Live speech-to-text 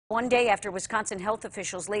One day after Wisconsin health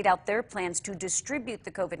officials laid out their plans to distribute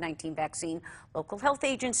the COVID-19 vaccine, local health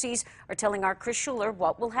agencies are telling our Kris Schuller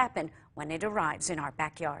what will happen when it arrives in our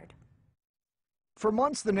backyard. For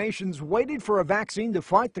months, the nation's waited for a vaccine to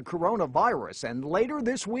fight the coronavirus, and later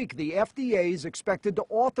this week, the FDA is expected to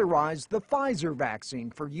authorize the Pfizer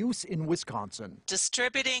vaccine for use in Wisconsin.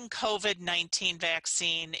 Distributing COVID-19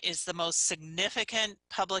 vaccine is the most significant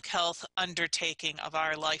public health undertaking of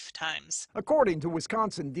our lifetimes. According to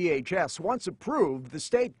Wisconsin DHS, once approved, the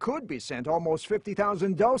state could be sent almost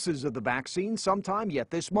 50,000 doses of the vaccine sometime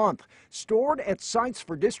yet this month, stored at sites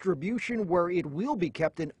for distribution where it will be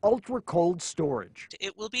kept in ultra-cold storage.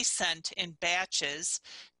 It will be sent in batches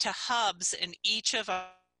to hubs in each of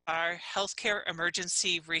our Healthcare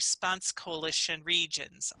Emergency Response Coalition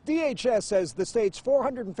regions. DHS says the state's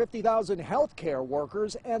 450,000 healthcare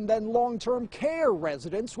workers and then long-term care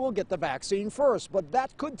residents will get the vaccine first, but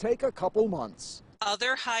that could take a couple months.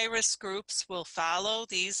 Other high-risk groups will follow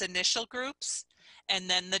these initial groups, and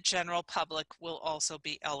then the general public will also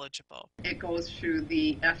be eligible. It goes through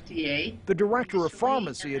the FDA. The director of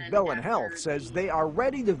pharmacy at Bellin Health says they are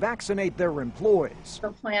ready to vaccinate their employees.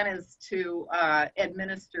 The plan is to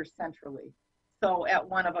administer centrally, so at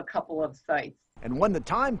one of a couple of sites. And when the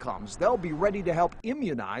time comes, they'll be ready to help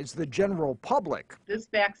immunize the general public. This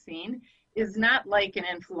vaccine is not like an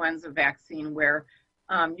influenza vaccine where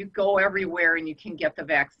you go everywhere and you can get the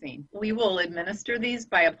vaccine. We will administer these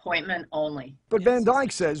by appointment only. But Van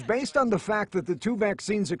Dyke says based on the fact that the two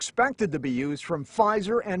vaccines expected to be used from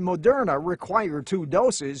Pfizer and Moderna require 2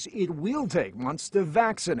 doses, it will take months to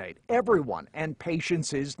vaccinate everyone, and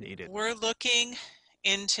patience is needed. We're looking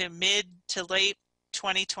into mid to late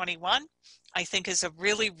 2021, I think is a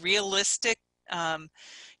really realistic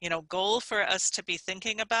goal for us to be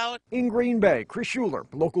thinking about. In Green Bay, Kris Schuller,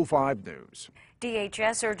 Local 5 News.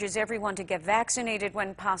 DHS urges everyone to get vaccinated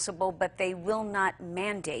when possible, but they will not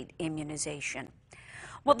mandate immunization.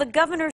 Well, the governor